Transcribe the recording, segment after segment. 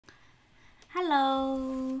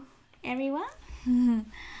Hello everyone.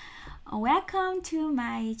 Welcome to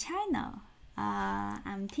my channel.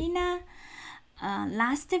 I'm Tina.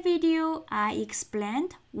 Last video I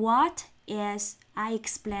explained what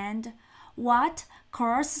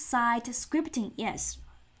cross-site scripting is.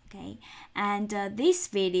 Okay, and this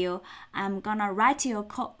video I'm gonna write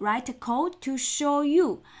a code to show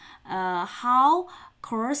you how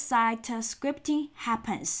cross-site scripting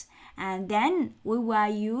happens, and then we will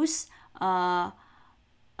use a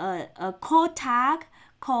code tag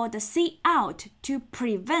called cout to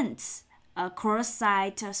prevent a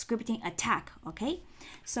cross-site scripting attack. Okay,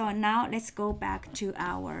 so now let's go back to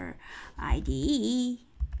our IDE.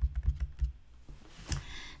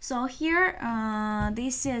 So here,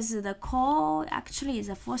 this is the code. Actually,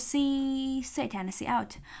 is for set and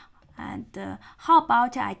cout. And how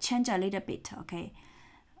about I change a little bit? Okay.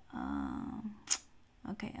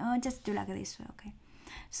 Okay. Just do like this. Okay.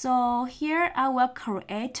 So here I will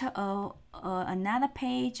create another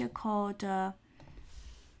page called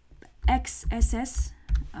XSS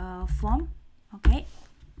Form. Okay.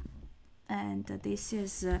 And this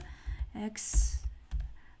is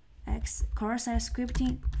cross-site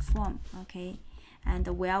scripting form. Okay, and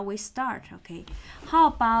where we start. Okay, how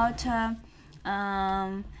about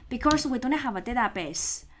because we don't have a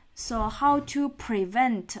database, so how to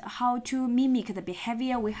mimic the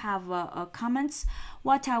behavior we have comments.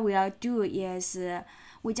 What I will do is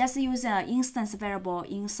we just use an instance variable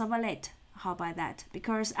in serverlet. How about that?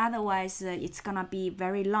 Because otherwise it's gonna be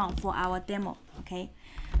very long for our demo. Okay,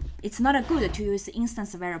 it's not good to use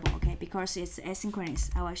instance variable, okay, because it's asynchronous.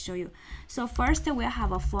 I will show you. So first we'll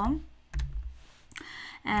have a form,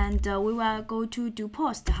 and we will go to do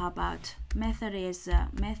post. How about method is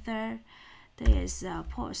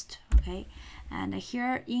post. Okay, and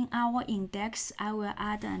here in our index I will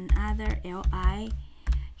add another li.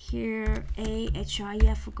 Here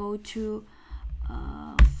href go to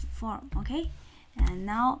form. Okay, and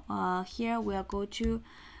now here we'll go to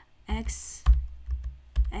XSS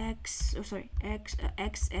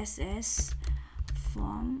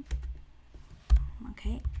Form.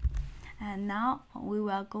 Okay, and now we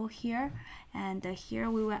will go here, and here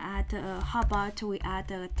we will add how about we add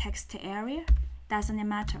a text area, doesn't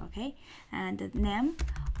matter. Okay, and the name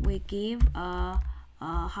we give how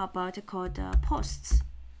about called posts,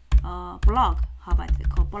 blog. How about it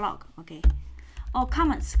called blog? Okay, or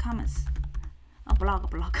comments,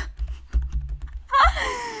 blog.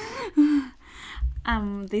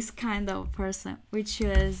 I'm this kind of person which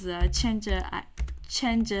is change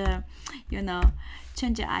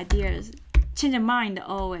ideas, change mind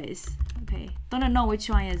always. Okay, don't know which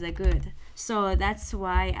one is good, so that's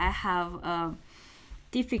why I have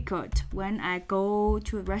difficult when I go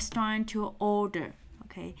to a restaurant to order.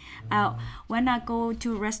 Okay, when I go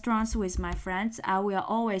to restaurants with my friends, I will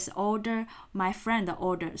always order my friend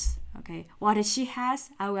orders. Okay, what she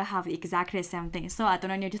has, I will have exactly the same thing. So I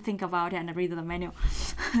don't need to think about it and read the menu.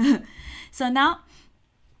 So now,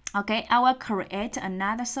 okay, I will create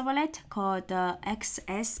another servlet called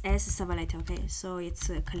XSS Serverlet. Okay, so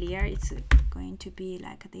it's clear. It's going to be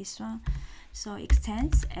like this one. So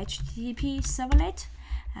extends HTTP servlet,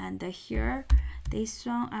 and here this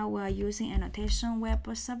one I will using annotation web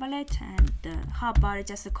servlet, and how about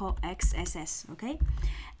just call XSS. Okay,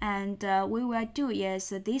 and we will do is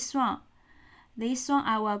this one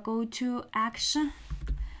I will go to action,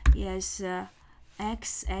 yes,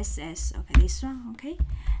 XSS. Okay, this one. Okay,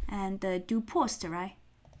 and do post, right?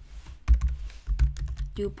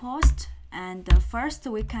 Do post, and first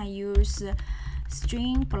we can use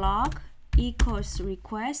string block equals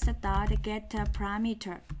request dot get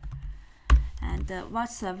parameter, and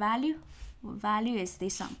what's the value? Value is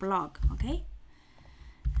this one, blog. Okay,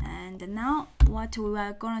 and now what we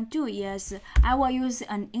are gonna do is I will use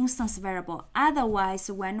an instance variable. Otherwise,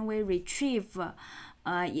 when we retrieve,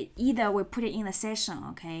 either we put it in the session.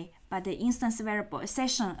 Okay, but the instance variable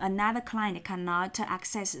session another client cannot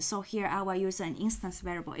access. So here I will use an instance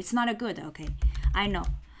variable. It's not good. Okay, I know,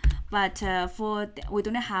 but we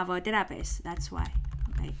don't have a database, that's why.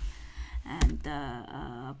 Okay, and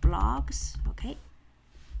blogs. Okay,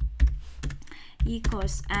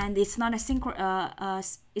 equals, and it's not a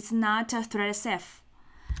it's not a thread safe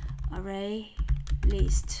array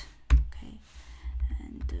list. Okay,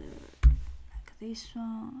 and like this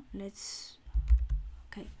one, let's.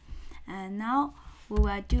 Okay, and now we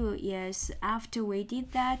will do is after we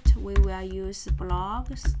did that, we will use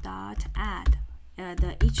blogs dot add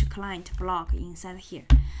each client block inside here.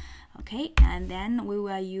 Okay, and then we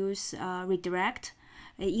will use redirect.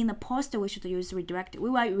 In the post we should use redirect. We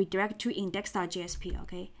will redirect to index.jsp.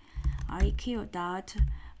 Okay, req dot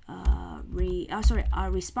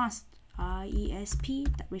response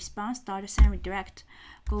response.sendRedirect,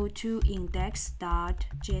 go to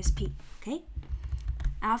index.jsp. Okay,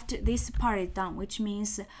 after this part is done, which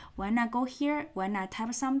means when I go here, when I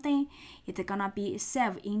type something, it's gonna be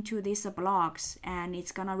saved into these blocks and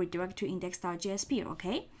it's gonna redirect to index.jsp.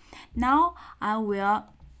 Okay, now I will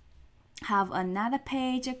have another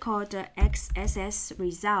page called XSS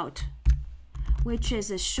Result, which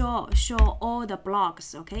is show all the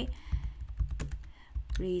blocks. Okay,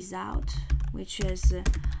 result, which is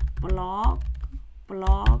blog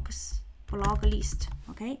list.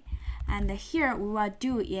 Okay, and here we will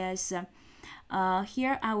do is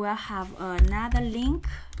here I will have another link.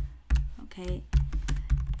 Okay,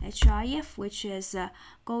 href, which is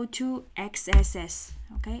go to XSS.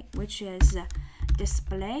 Okay, which is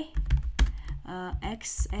display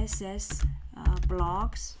XSS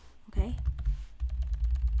blogs. Okay,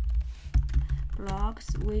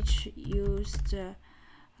 blogs which used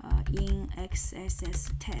in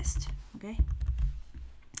XSS test. Okay,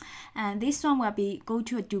 and this one will be go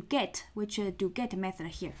to a doGet, which is doGet method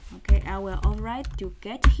here. Okay, I will override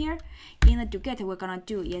doGet here. In the doGet, we're gonna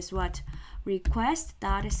do is what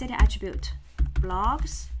request.setAttribute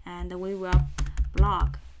blogs, and we will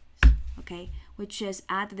blog. Okay, which is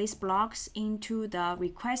add these blocks into the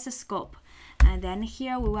request scope, and then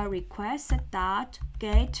here we will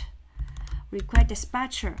request.get request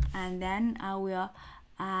dispatcher, and then I will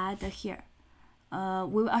add here.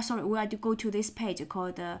 We will go to this page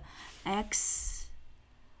called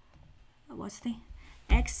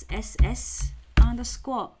XSS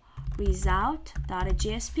underscore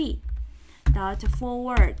result.jsp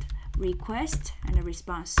forward request and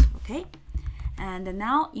response. Okay, and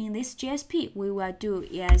now in this JSP we will do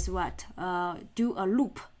is what do a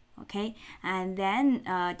loop. Okay, and then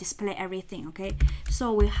display everything. Okay,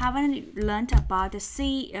 so we haven't learned about the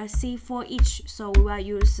C for each, so we will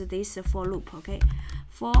use this for loop. Okay,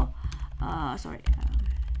 for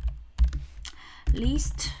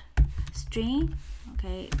list string.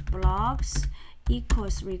 Okay, blogs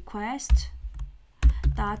equals request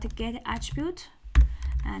dot get attribute,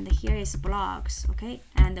 and here is blogs. Okay,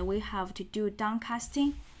 and we have to do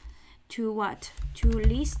downcasting to what, to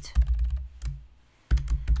list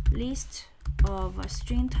of a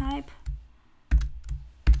string type.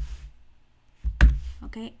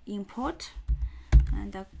 Okay, import,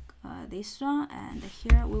 and this one, and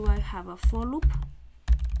here we will have a for loop,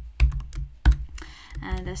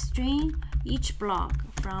 and the string each block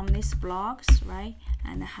from these blocks, right,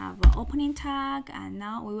 and have an opening tag, and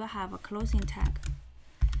now we will have a closing tag.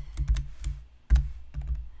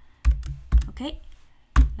 Okay,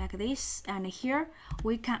 like this, and here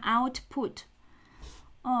we can output.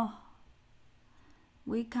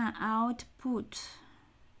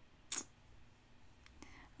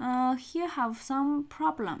 Here have some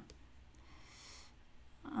problem.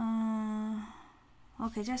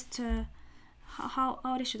 Okay, just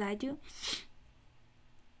how should I do?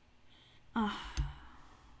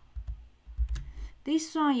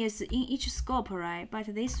 This one is in each scope, right?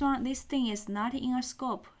 But this thing is not in a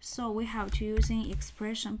scope, so we have to use an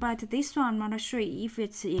expression. But this one I'm not sure if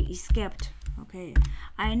it's escaped. Okay,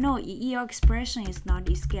 I know EL expression is not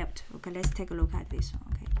escaped. Okay, let's take a look at this one.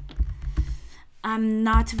 Okay, I'm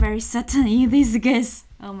not very certain in this case.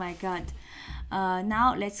 Oh my god.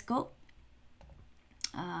 Now let's go.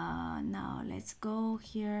 Now let's go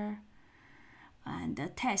here and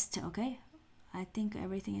test. Okay, I think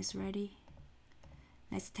everything is ready.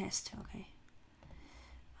 Let's test. Okay,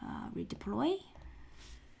 redeploy.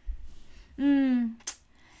 I'm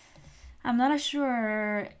not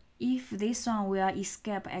sure if this one will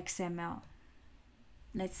escape XML.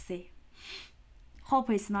 Let's see. Hope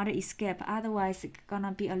it's not escape, otherwise it's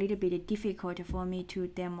gonna be a little bit difficult for me to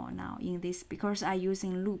demo now in this, because I'm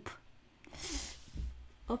using loop.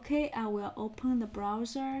 Okay, I will open the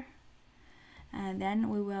browser, and then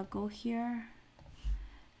we will go here,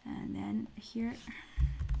 and then here.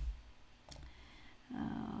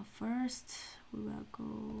 First we will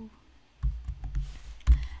go,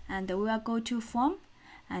 and we will go to form,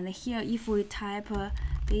 and here if we type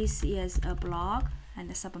this is a blog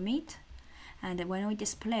and submit, and when we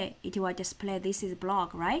display, it will display this is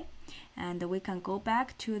blog, right? And we can go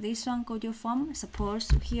back to this one, go to form. Suppose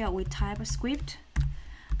here we type a script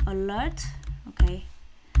alert. Okay,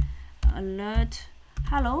 alert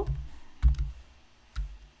hello,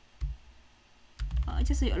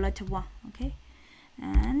 just alert 1. Okay,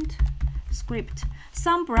 and script.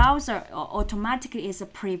 Some browser automatically is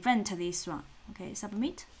prevent this one. Okay,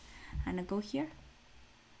 submit, and go here.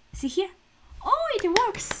 See here? Oh, it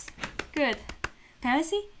works. Good. Can you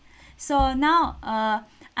see? So now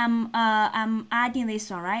I'm adding this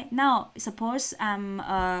one, right? Now suppose I'm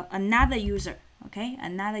another user, okay,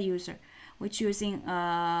 another user which using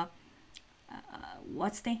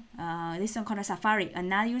what's the this one called Safari.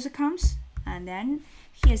 Another user comes and then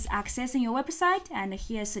he is accessing your website and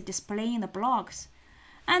he is displaying the blogs.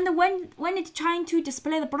 And when it's trying to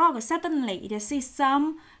display the blog, suddenly it sees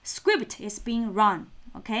some script is being run,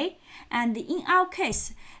 okay? And in our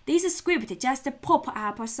case, this script just pop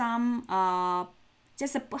up some,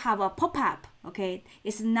 just have a pop-up, okay?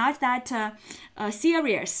 It's not that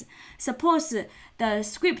serious. Suppose the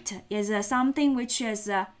script is something which is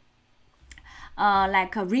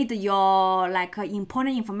like read your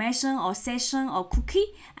important information or session or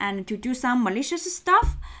cookie and to do some malicious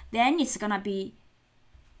stuff, then it's gonna be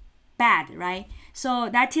bad, right? So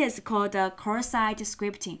that is called cross-site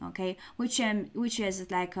scripting, okay? Which is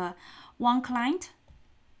like one client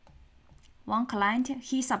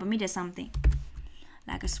he submitted something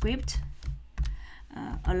like a script,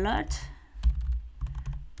 alert.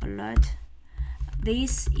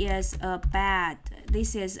 This is a bad.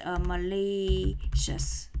 This is a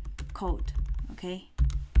malicious code, okay?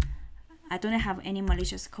 I don't have any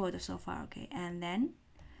malicious code so far, okay? And then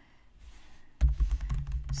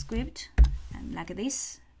script and like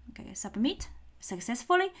this, okay, submit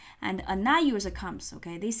successfully, and another user comes,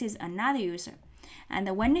 okay? This is another user,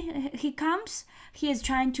 and when he comes, he is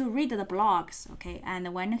trying to read the blogs, okay?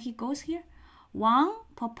 And when he goes here, one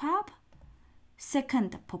pop-up,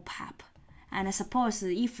 second pop-up, and suppose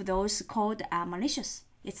if those code are malicious,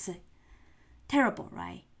 it's terrible,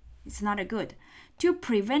 right? It's not good. To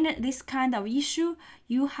prevent this kind of issue,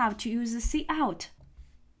 you have to use cout.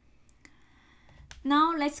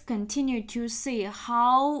 Now let's continue to see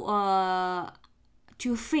how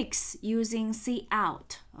to fix using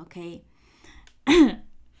cout, okay?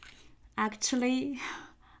 Actually,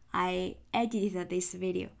 I edited this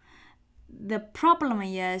video. The problem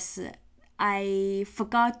is I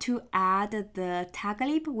forgot to add the tag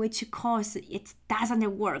lib, which cause it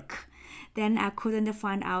doesn't work. Then I couldn't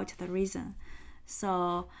find out the reason.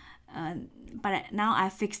 So, but now I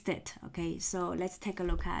fixed it, okay? So let's take a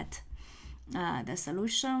look at the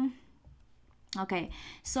solution. Okay,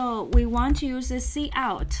 so we want to use the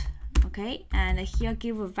cout, okay, and here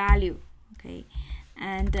give a value, okay,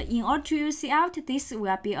 and in order to use cout, this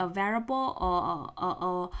will be a variable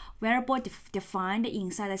or variable defined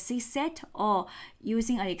inside the C set or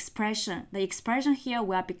using an expression. The expression here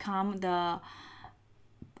will become the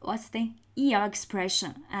EL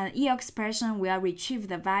expression, and EL expression will retrieve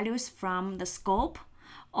the values from the scope,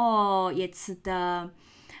 or it's the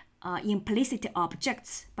implicit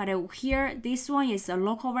objects. But here, this one is a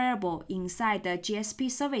local variable inside the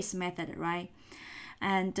GSP service method, right?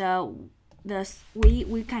 And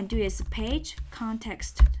we can do is page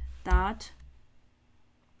context dot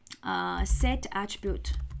set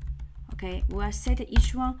attribute. Okay, we'll set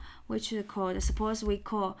each one which is called, suppose we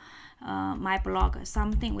call my blog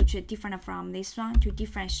something which is different from this one to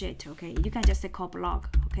differentiate. Okay, you can just call blog.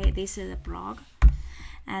 Okay, this is a blog,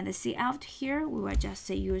 and the cout here we were just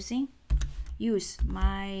use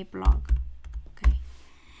my blog. Okay,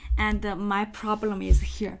 and my problem is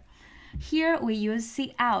here. Here we use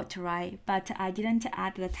cout, right? But I didn't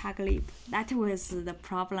add the tag lib. That was the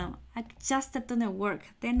problem. I just didn't work.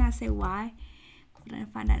 Then I say why?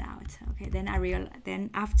 Couldn't find that out. Okay, then I realized. Then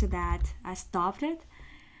after that, I stopped it.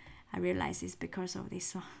 I realized it's because of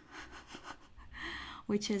this one,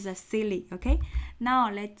 which is silly. Okay,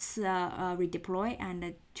 now let's redeploy,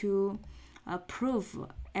 and to prove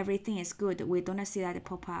everything is good, we don't see that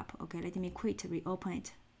pop up. Okay, let me quit. Reopen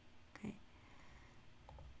it.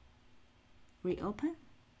 Reopen,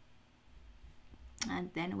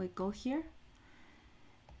 and then we go here,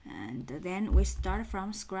 and then we start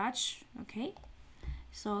from scratch. Okay,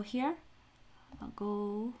 so here I'll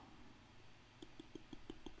go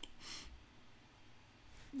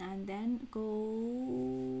and then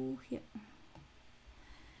go here.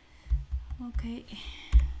 Okay,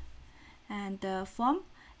 and form,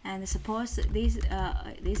 and suppose this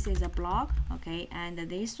is a blog. Okay, and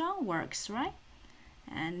this one works, right?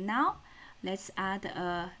 And now let's add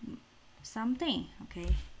something.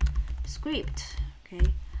 Okay, script.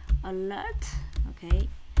 Okay, alert. Okay,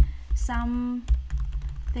 something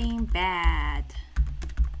bad.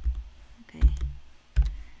 Okay,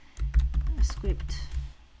 a script.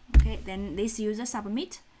 Okay, then this user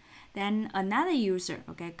submit, then another user,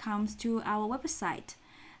 okay, comes to our website,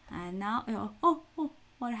 and now oh,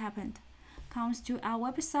 what happened? Comes to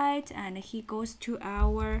our website, and he goes to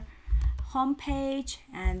our home page,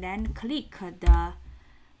 and then click the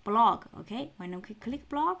blog. Okay, when we click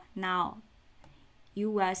blog, now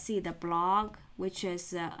you will see the blog which is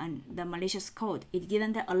the malicious code. It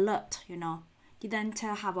didn't alert, you know, didn't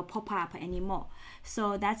have a pop-up anymore.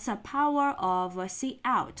 So that's the power of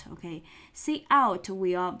cout. Okay, cout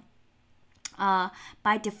will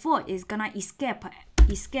by default is gonna escape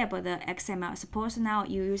the XML. Suppose now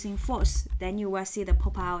you're using false, then you will see the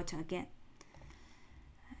pop out again.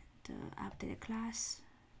 And, update class.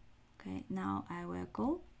 Okay, now I will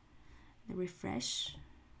go refresh.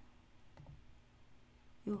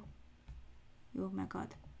 Oh my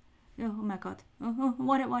god. Oh my god.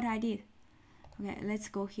 What I did. Okay, let's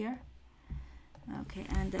go here. Okay,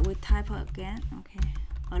 and we type again. Okay,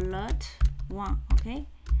 alert 1. Okay,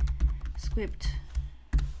 script,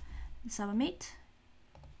 submit.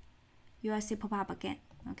 You will see pop up again.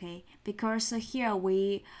 Okay, because here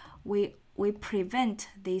we prevent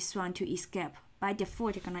this one to escape. By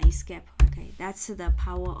default, you're gonna escape. Okay, that's the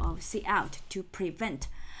power of cout, to prevent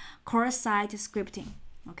cross-site scripting.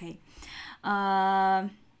 Okay,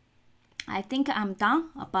 I think I'm done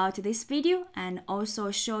about this video, and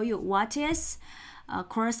also show you what is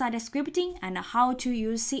cross-site scripting and how to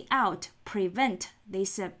use cout prevent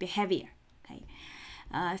this behavior. Okay,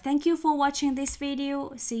 thank you for watching this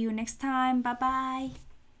video. See you next time. Bye bye.